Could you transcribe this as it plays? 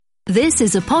This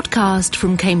is a podcast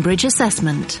from Cambridge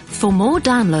Assessment. For more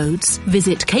downloads,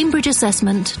 visit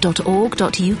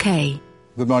cambridgeassessment.org.uk.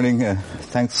 Good morning.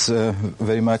 Thanks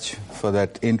very much for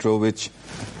that intro, which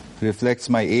reflects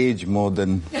my age more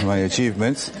than my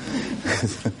achievements.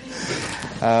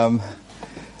 I'm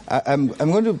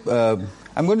going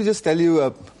to just tell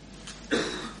you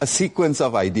a sequence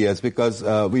of ideas because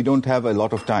we don't have a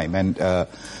lot of time. And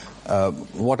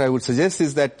what I would suggest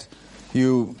is that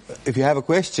if you have a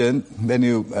question, then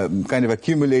you kind of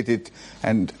accumulate it,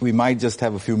 and we might just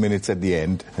have a few minutes at the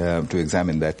end to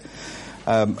examine that.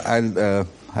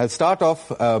 I'll start off.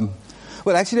 I'll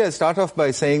start off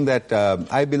by saying that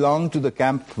I belong to the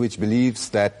camp which believes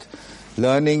that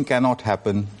learning cannot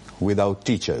happen without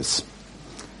teachers.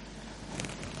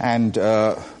 And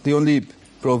the only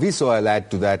proviso I'll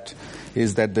add to that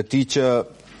is that the teacher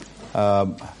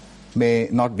may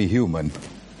not be human.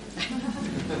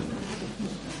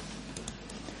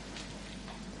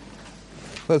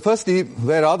 Well, firstly,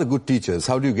 where are the good teachers?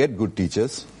 How do you get good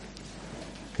teachers?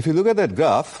 If you look at that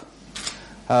graph,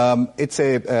 it's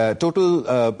a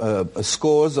total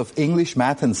scores of English,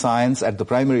 math and science at the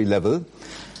primary level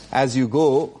as you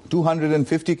go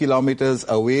 250 kilometers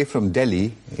away from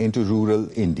Delhi into rural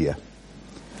India.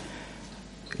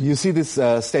 You see this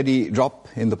steady drop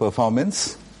in the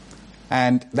performance,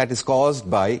 and that is caused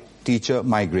by teacher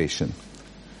migration.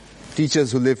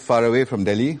 Teachers who live far away from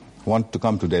Delhi want to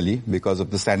come to Delhi because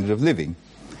of the standard of living.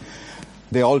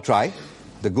 They all try.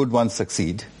 The good ones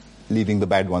succeed, leaving the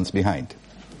bad ones behind.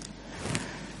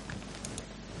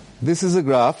 This is a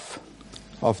graph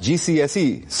of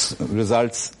GCSE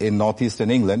results in northeastern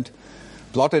England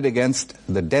plotted against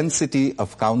the density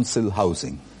of council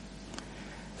housing.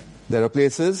 There are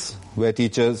places where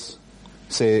teachers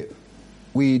say,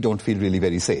 we don't feel really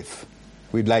very safe.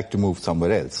 We'd like to move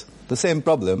somewhere else. The same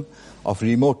problem of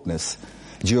remoteness,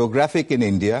 geographic in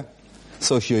India,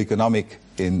 socioeconomic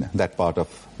in that part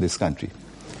of this country.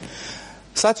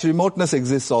 Such remoteness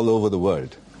exists all over the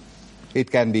world. It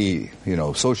can be,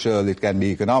 social, it can be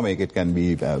economic, it can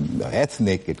be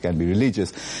ethnic, it can be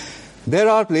religious. There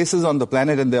are places on the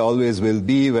planet, and there always will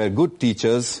be, where good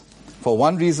teachers, for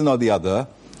one reason or the other,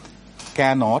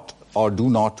 cannot or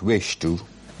do not wish to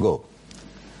go.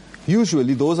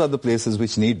 Usually, those are the places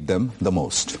which need them the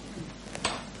most.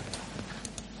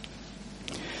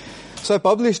 So I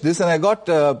published this, and I got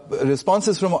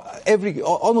responses from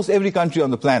almost every country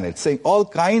on the planet saying all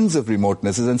kinds of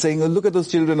remotenesses and saying, oh, look at those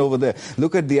children over there.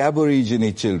 Look at the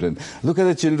Aborigine children. Look at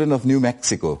the children of New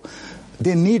Mexico.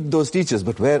 They need those teachers,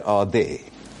 but where are they?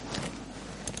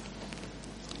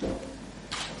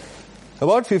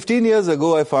 About 15 years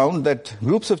ago, I found that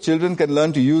groups of children can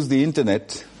learn to use the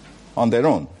internet on their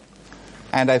own.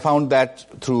 And I found that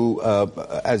through,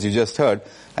 as you just heard,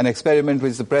 an experiment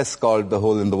which the press called the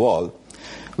hole in the wall,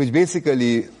 which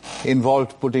basically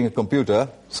involved putting a computer,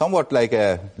 somewhat like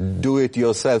a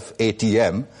do-it-yourself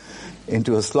ATM,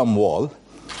 into a slum wall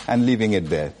and leaving it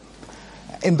there.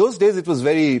 In those days, it was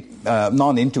very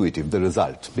non-intuitive, the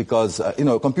result, because,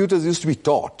 computers used to be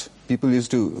taught. People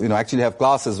used to, actually have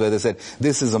classes where they said,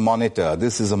 this is a monitor,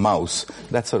 this is a mouse,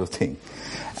 that sort of thing.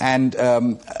 And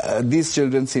these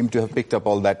children seem to have picked up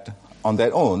all that on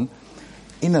their own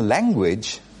in a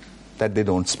language that they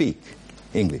don't speak,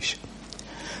 English.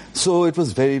 So it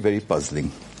was very, very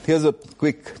puzzling. Here's a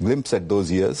quick glimpse at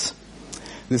those years.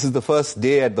 This is the first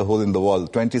day at the hole in the wall,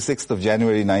 26th of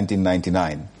January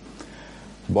 1999.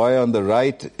 Boy on the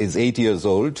right is 8 years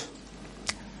old,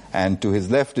 and to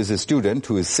his left is a student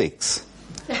who is 6.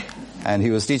 And he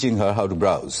was teaching her how to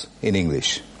browse in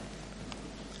English.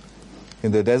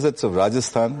 In the deserts of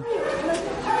Rajasthan,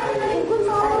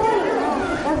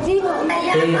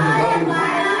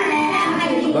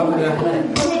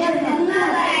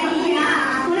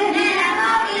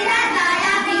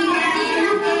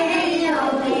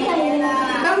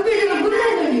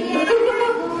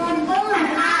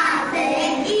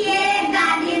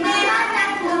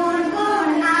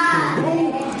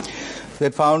 they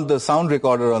found the sound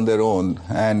recorder on their own,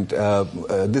 and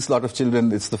this lot of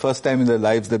children, it's the first time in their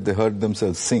lives that they heard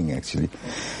themselves sing, actually.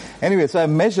 Anyway, so I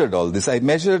measured all this. I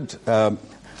measured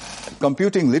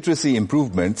computing literacy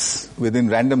improvements within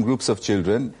random groups of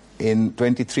children in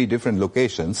 23 different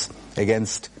locations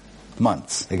against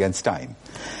months, against time.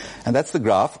 And that's the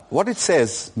graph. What it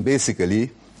says, basically,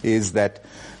 is that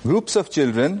groups of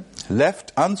children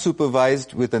left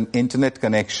unsupervised with an internet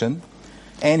connection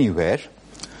anywhere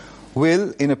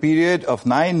will, in a period of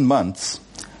 9 months,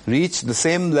 reach the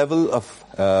same level of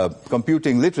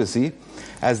computing literacy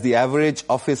as the average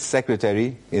office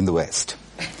secretary in the West.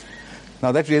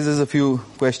 Now that raises a few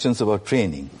questions about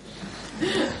training.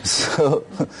 So,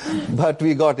 but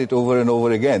we got it over and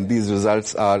over again. These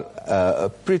results are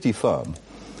pretty firm.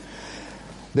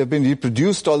 They've been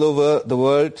reproduced all over the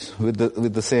world with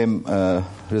the same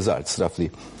results,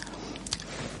 roughly.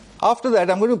 After that,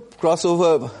 I'm going to cross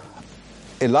over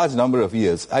a large number of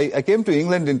years. I came to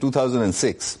England in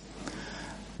 2006.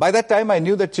 By that time, I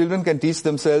knew that children can teach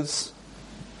themselves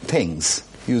things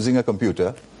using a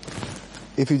computer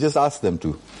if you just ask them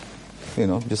to.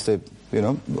 Just say,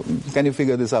 can you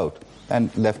figure this out?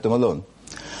 And left them alone.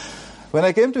 When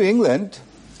I came to England,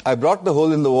 I brought the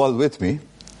hole in the wall with me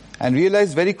and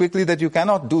realized very quickly that you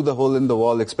cannot do the hole in the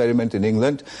wall experiment in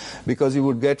England because you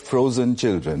would get frozen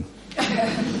children.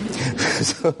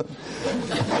 So,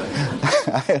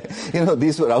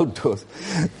 these were outdoors.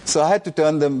 So I had to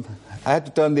turn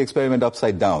the experiment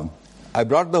upside down. I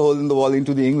brought the hole in the wall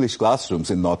into the English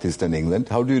classrooms in northeastern England.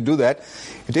 How do you do that?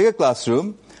 You take a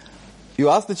classroom, you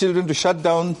ask the children to shut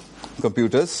down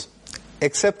computers,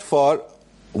 except for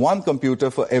one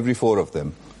computer for every 4 of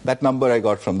them. That number I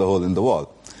got from the hole in the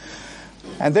wall.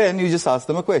 And then you just ask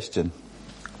them a question.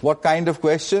 What kind of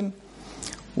question?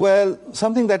 Well,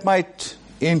 something that might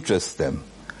interest them.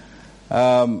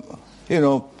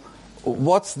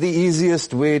 What's the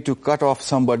easiest way to cut off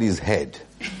somebody's head?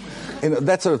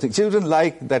 That sort of thing. Children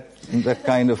like that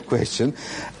kind of question.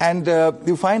 And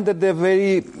you find that they're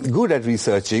very good at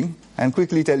researching and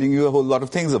quickly telling you a whole lot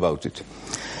of things about it.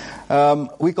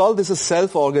 We call this a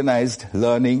self-organized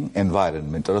learning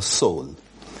environment, or a SOL.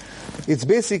 It's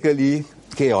basically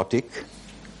chaotic,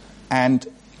 and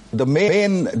the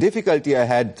main difficulty I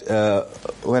had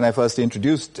when I first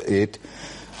introduced it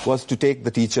was to take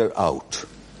the teacher out,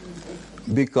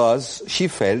 because she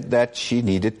felt that she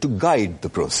needed to guide the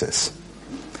process.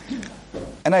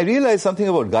 And I realized something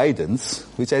about guidance,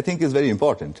 which I think is very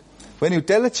important. When you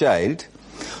tell a child,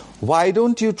 why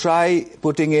don't you try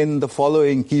putting in the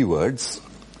following keywords,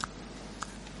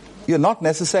 you're not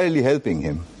necessarily helping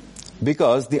him,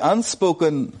 because the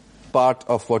unspoken part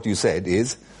of what you said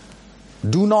is,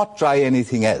 do not try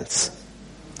anything else.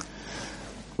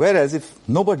 Whereas if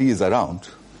nobody is around,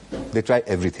 they try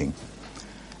everything.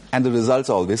 And the results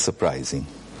are always surprising.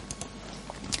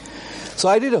 So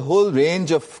I did a whole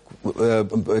range of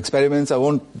experiments. I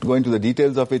won't go into the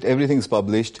details of it. Everything's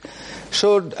published.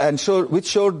 Which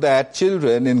showed that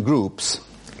children in groups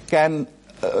can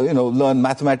learn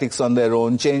mathematics on their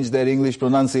own, change their English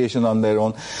pronunciation on their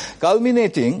own,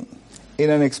 culminating in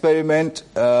an experiment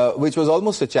which was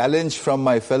almost a challenge from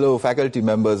my fellow faculty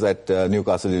members at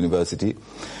Newcastle University,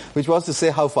 which was to say,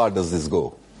 how far does this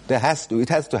go? It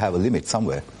has to have a limit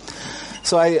somewhere.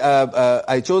 So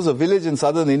I chose a village in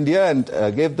southern India and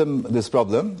gave them this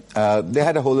problem. They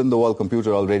had a hole-in-the-wall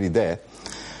computer already there.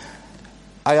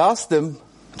 I asked them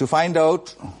to find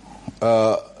out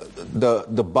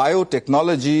the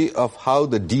biotechnology of how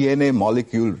the DNA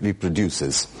molecule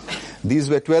reproduces. These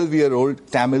were 12-year-old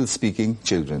Tamil-speaking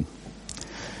children.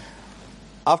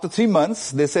 After 3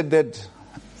 months, they said they'd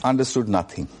understood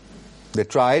nothing. They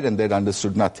tried and they'd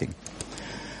understood nothing.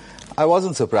 I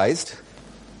wasn't surprised.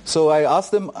 So I asked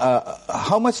them,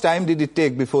 how much time did it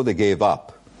take before they gave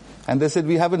up? And they said,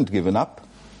 we haven't given up.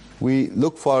 We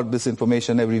look for this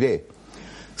information every day.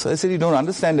 So I said, you don't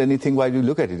understand anything, why do you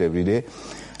look at it every day?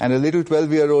 And a little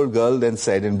 12-year-old girl then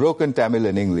said, in broken Tamil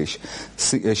and English,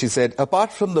 she said,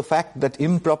 apart from the fact that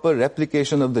improper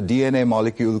replication of the DNA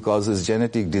molecule causes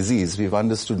genetic disease, we've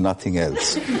understood nothing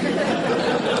else.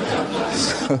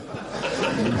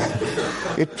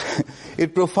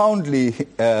 It profoundly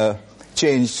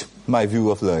changed my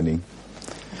view of learning.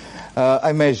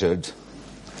 I measured.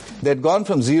 They'd gone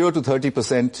from 0 to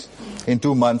 30% in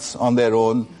 2 months on their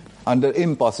own, under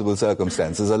impossible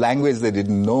circumstances. A language they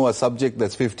didn't know, a subject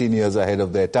that's 15 years ahead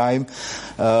of their time,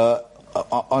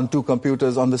 on 2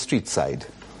 computers on the street side.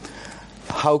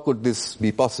 How could this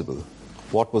be possible?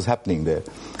 What was happening there?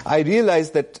 I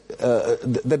realized that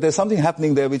there's something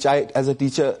happening there which I, as a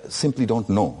teacher, simply don't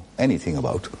know anything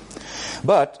about.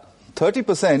 But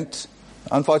 30%,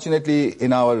 unfortunately,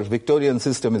 in our Victorian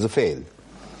system is a fail.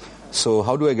 So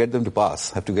how do I get them to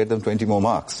pass? I have to get them 20 more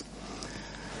marks.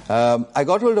 I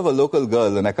got hold of a local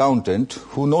girl, an accountant,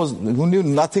 who knew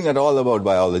nothing at all about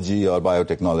biology or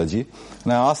biotechnology,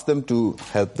 and I asked them to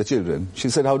help the children. She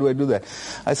said, how do I do that?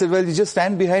 I said, well, you just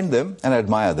stand behind them and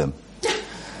admire them.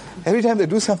 Every time they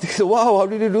do something, they say, wow, how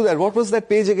did you do that? What was that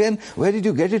page again? Where did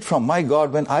you get it from? My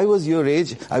God, when I was your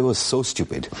age, I was so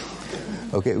stupid.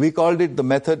 Okay, we called it the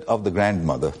method of the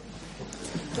grandmother.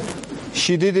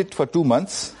 She did it for 2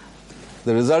 months.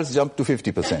 The results jumped to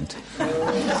 50%.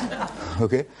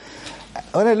 Okay?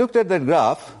 When I looked at that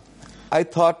graph, I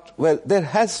thought, well, there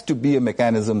has to be a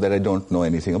mechanism that I don't know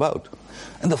anything about.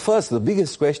 And the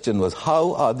biggest question was,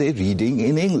 how are they reading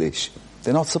in English?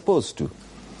 They're not supposed to.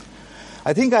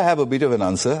 I think I have a bit of an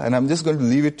answer, and I'm just going to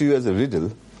leave it to you as a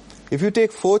riddle. If you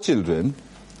take 4 children,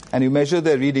 and you measure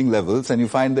their reading levels, and you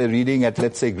find they're reading at,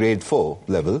 let's say, grade 4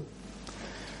 level,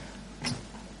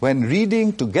 when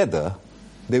reading together,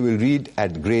 they will read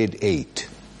at grade 8.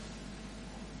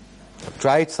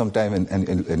 Try it sometime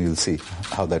and you'll see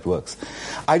how that works.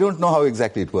 I don't know how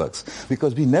exactly it works,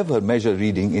 because we never measure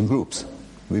reading in groups.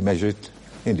 We measure it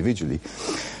individually.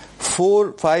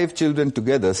 4, 5 children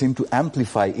together seem to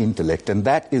amplify intellect, and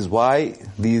that is why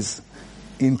these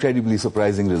incredibly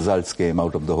surprising results came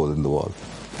out of the hole in the wall.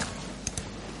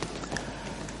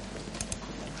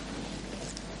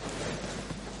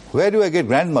 Where do I get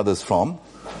grandmothers from?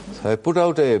 So I put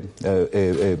out a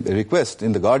request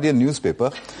in the Guardian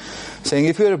newspaper saying,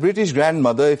 if you're a British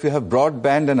grandmother, if you have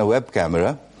broadband and a web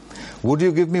camera, would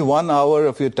you give me 1 hour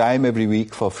of your time every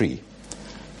week for free?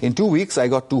 In 2 weeks, I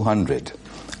got 200.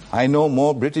 I know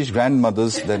more British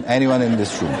grandmothers than anyone in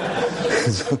this room.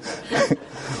 So,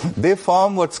 they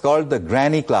form what's called the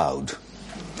granny cloud.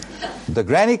 The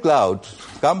granny cloud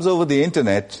comes over the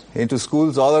internet into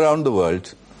schools all around the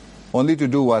world only to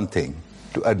do one thing,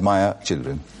 to admire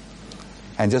children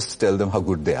and just tell them how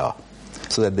good they are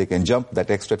so that they can jump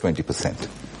that extra 20%.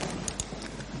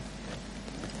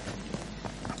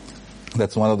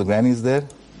 That's one of the grannies there.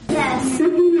 Yes.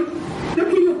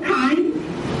 Looking kind.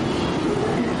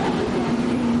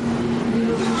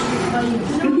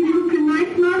 Looking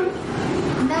nice, Mom?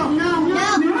 No.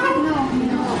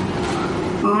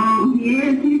 Oh,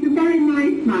 yes, he's a very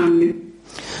nice man.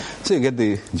 So you get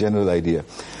the general idea.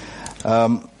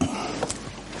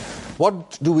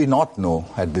 What do we not know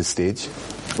at this stage?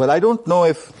 Well, I don't know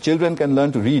if children can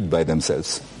learn to read by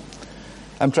themselves.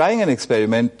 I'm trying an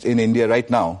experiment in India right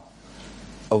now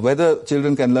of whether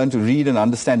children can learn to read and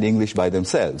understand English by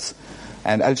themselves.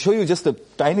 And I'll show you just a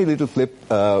tiny little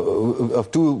clip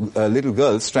of 2 little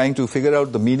girls trying to figure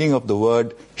out the meaning of the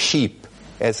word sheep,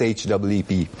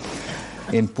 S-H-E-E-P,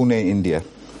 in Pune, India.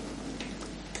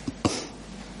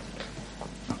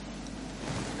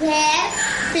 They're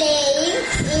playing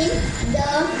in the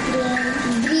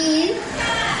green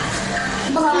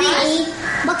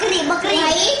bakri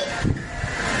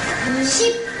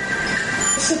sheep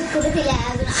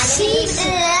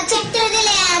check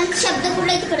शब्द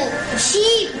कुठला तिकडे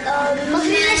sheep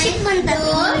बकरीला sheep म्हणतात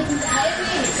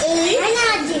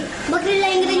बकरीला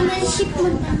इंग्रजीमध्ये sheep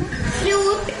म्हणतात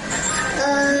fruit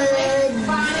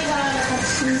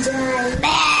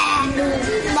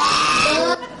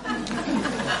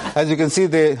As you can see,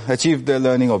 they achieved their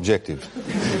learning objective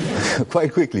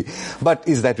quite quickly. But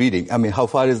is that reading? I mean, how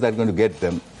far is that going to get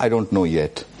them? I don't know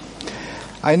yet.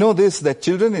 I know this, that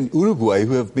children in Uruguay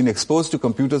who have been exposed to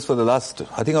computers for the last,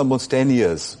 I think, almost 10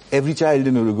 years, every child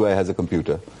in Uruguay has a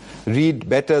computer, read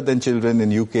better than children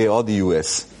in UK or the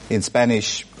US in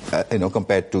Spanish,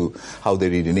 compared to how they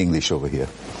read in English over here.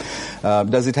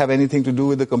 Does it have anything to do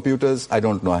with the computers? I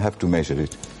don't know. I have to measure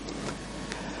it.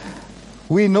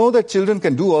 We know that children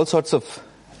can do all sorts of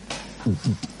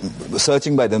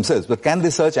searching by themselves, but can they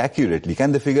search accurately?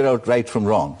 Can they figure out right from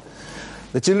wrong?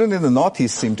 The children in the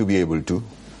Northeast seem to be able to.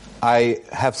 I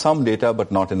have some data,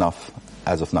 but not enough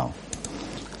as of now.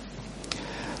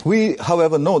 We,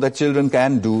 however, know that children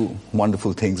can do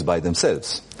wonderful things by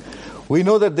themselves. We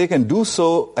know that they can do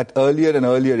so at earlier and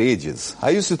earlier ages.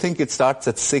 I used to think it starts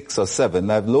at 6 or 7.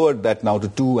 I've lowered that now to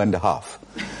 2.5.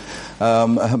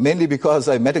 Mainly because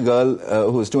I met a girl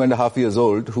who was 2.5 years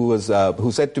old who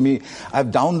said to me, I've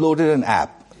downloaded an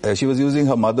app. She was using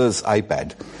her mother's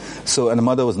iPad. And the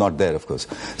mother was not there, of course.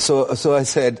 So I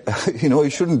said, you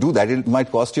shouldn't do that. It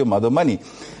might cost your mother money.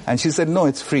 And she said, no,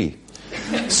 it's free.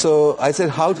 So I said,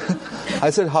 how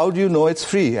do you know it's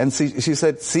free? And she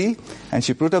said, see? And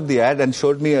she put up the ad and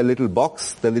showed me a little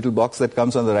box, the little box that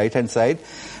comes on the right-hand side,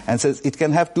 and says it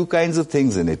can have 2 kinds of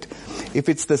things in it. If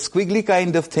it's the squiggly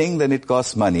kind of thing, then it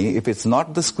costs money. If it's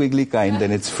not the squiggly kind,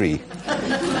 then it's free.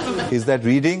 Is that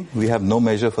reading? We have no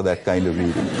measure for that kind of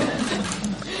reading.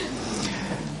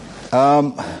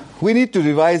 We need to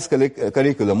revise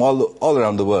curriculum all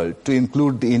around the world to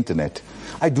include the internet.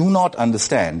 I do not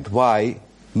understand why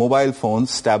mobile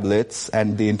phones, tablets,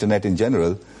 and the internet in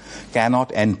general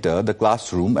cannot enter the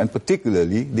classroom, and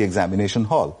particularly the examination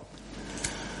hall.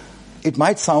 It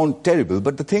might sound terrible,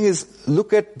 but the thing is,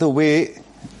 look at the way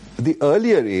the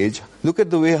earlier age, look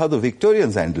at the way how the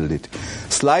Victorians handled it.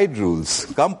 Slide rules,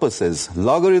 compasses,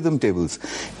 logarithm tables,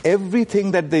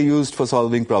 everything that they used for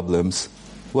solving problems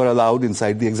were allowed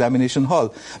inside the examination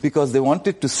hall because they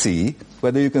wanted to see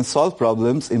whether you can solve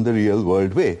problems in the real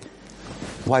world way.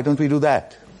 Why don't we do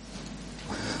that?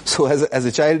 So as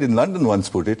a child in London once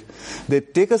put it, they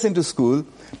take us into school,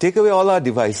 take away all our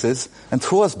devices, and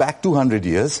throw us back 200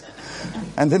 years,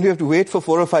 and then we have to wait for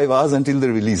 4 or 5 hours until they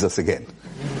release us again.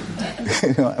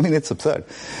 I mean, it's absurd.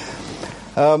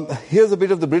 Here's a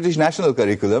bit of the British national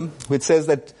curriculum, which says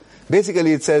that,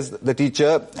 basically it says the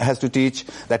teacher has to teach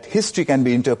that history can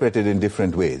be interpreted in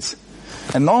different ways.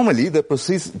 And normally the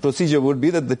procedure would be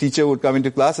that the teacher would come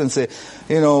into class and say,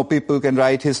 people can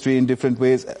write history in different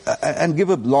ways, and give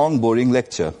a long, boring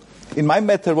lecture. In my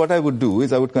method, what I would do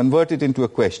is I would convert it into a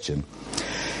question.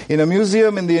 In a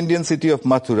museum in the Indian city of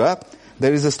Mathura,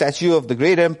 there is a statue of the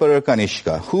great emperor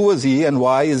Kanishka. Who was he and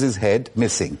why is his head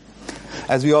missing?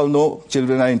 As we all know,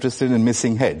 children are interested in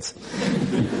missing heads.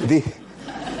 The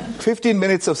 15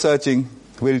 minutes of searching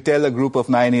will tell a group of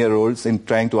 9-year-olds in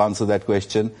trying to answer that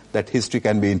question that history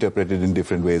can be interpreted in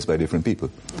different ways by different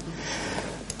people.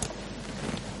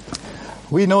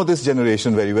 We know this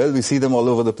generation very well. We see them all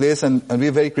over the place, and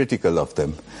we're very critical of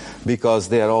them because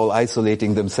they are all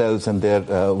isolating themselves and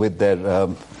they're with their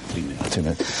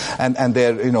and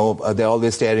they're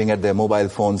always staring at their mobile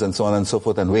phones and so on and so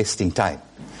forth and wasting time.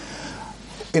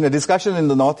 In a discussion in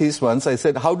the Northeast once, I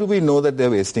said, how do we know that they're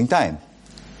wasting time?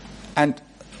 And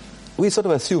we sort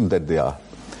of assumed that they are.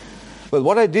 Well,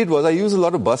 what I did was I used a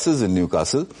lot of buses in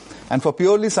Newcastle, and for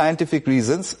purely scientific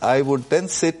reasons, I would then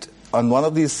sit on one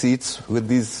of these seats with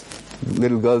these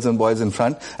little girls and boys in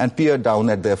front and peer down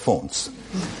at their phones.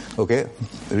 Okay?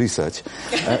 Research.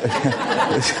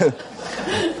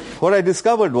 What I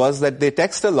discovered was that they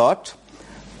text a lot,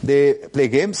 they play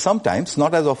games sometimes,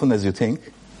 not as often as you think,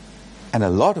 and a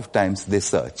lot of times they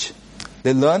search.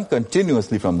 They learn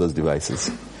continuously from those devices.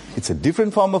 It's a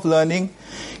different form of learning.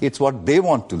 It's what they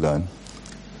want to learn.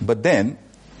 But then,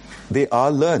 they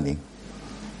are learning.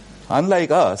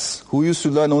 Unlike us, who used to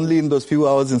learn only in those few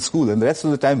hours in school, and the rest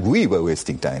of the time we were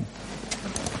wasting time.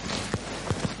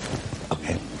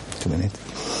 Okay, 2 minutes.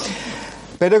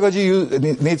 Pedagogy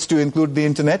needs to include the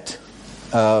internet,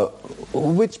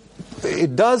 which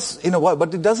it does in a while,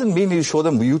 but it doesn't mean you show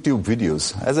them YouTube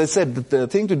videos. As I said, the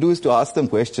thing to do is to ask them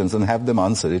questions and have them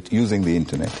answer it using the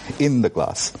internet in the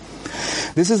class.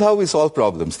 This is how we solve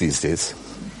problems these days.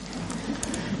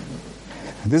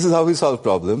 This is how we solve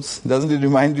problems. Doesn't it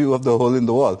remind you of the hole in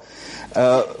the wall?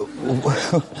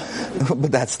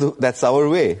 But that's our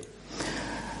way.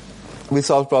 We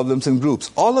solve problems in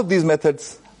groups. All of these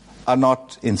methods are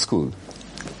not in school.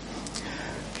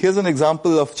 Here's an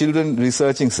example of children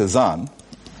researching Cezanne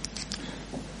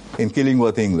in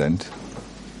Killingworth, England.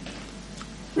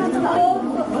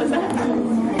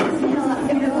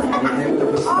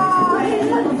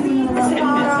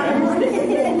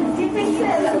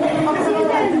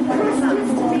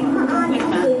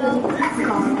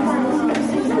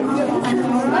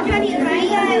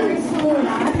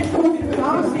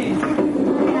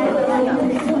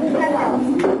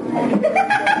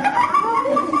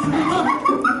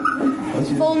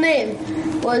 His full name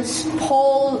was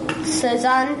Paul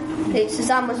Cezanne.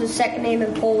 Cezanne was his second name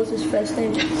and Paul was his first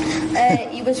name.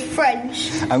 He was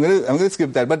French. I'm going to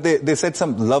skip that, but they said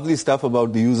some lovely stuff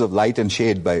about the use of light and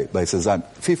shade by Cezanne.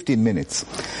 15 minutes.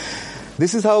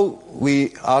 This is how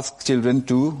we ask children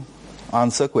to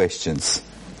answer questions.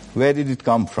 Where did it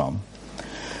come from?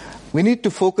 We need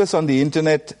to focus on the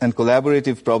internet and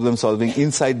collaborative problem solving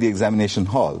inside the examination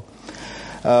hall.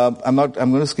 I'm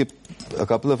going to skip a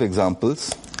couple of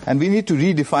examples. And we need to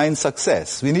redefine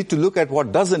success. We need to look at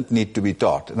what doesn't need to be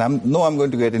taught. And I'm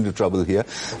going to get into trouble here.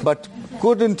 But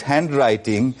couldn't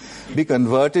handwriting be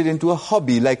converted into a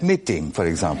hobby like knitting, for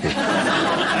example?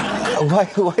 Why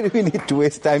do we need to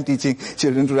waste time teaching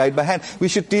children to write by hand? We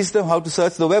should teach them how to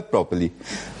search the web properly.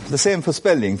 The same for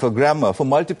spelling, for grammar, for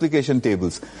multiplication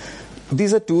tables.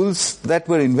 These are tools that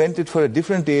were invented for a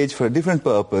different age, for a different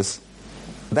purpose.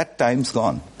 That time's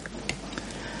gone.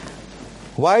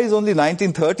 Why is only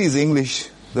 1930s English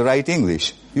the right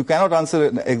English? You cannot answer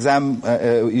an exam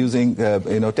using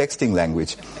texting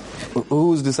language.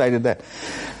 Who's decided that?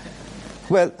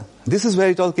 Well, this is where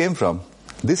it all came from.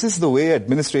 This is the way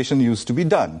administration used to be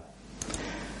done.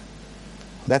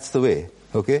 That's the way,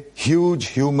 okay? Huge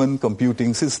human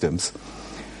computing systems.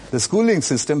 The schooling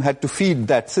system had to feed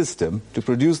that system to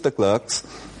produce the clerks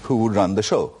who would run the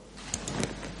show.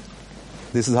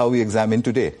 This is how we examine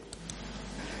today.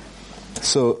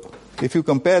 So, if you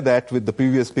compare that with the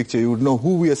previous picture, you would know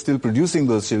who we are still producing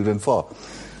those children for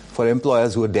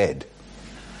employers who are dead.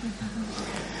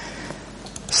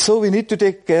 So we need to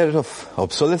take care of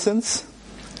obsolescence.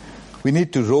 We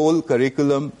need to roll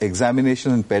curriculum,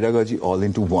 examination, and pedagogy all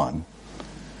into one.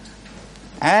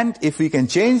 And if we can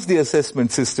change the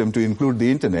assessment system to include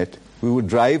the internet, we would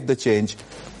drive the change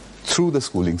through the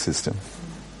schooling system.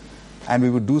 And we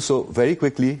would do so very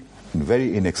quickly and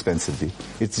very inexpensively.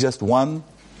 It's just one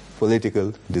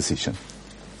political decision.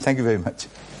 Thank you very much.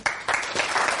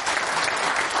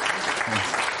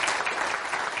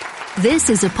 This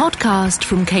is a podcast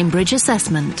from Cambridge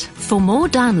Assessment. For more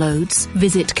downloads,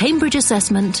 visit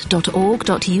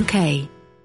cambridgeassessment.org.uk.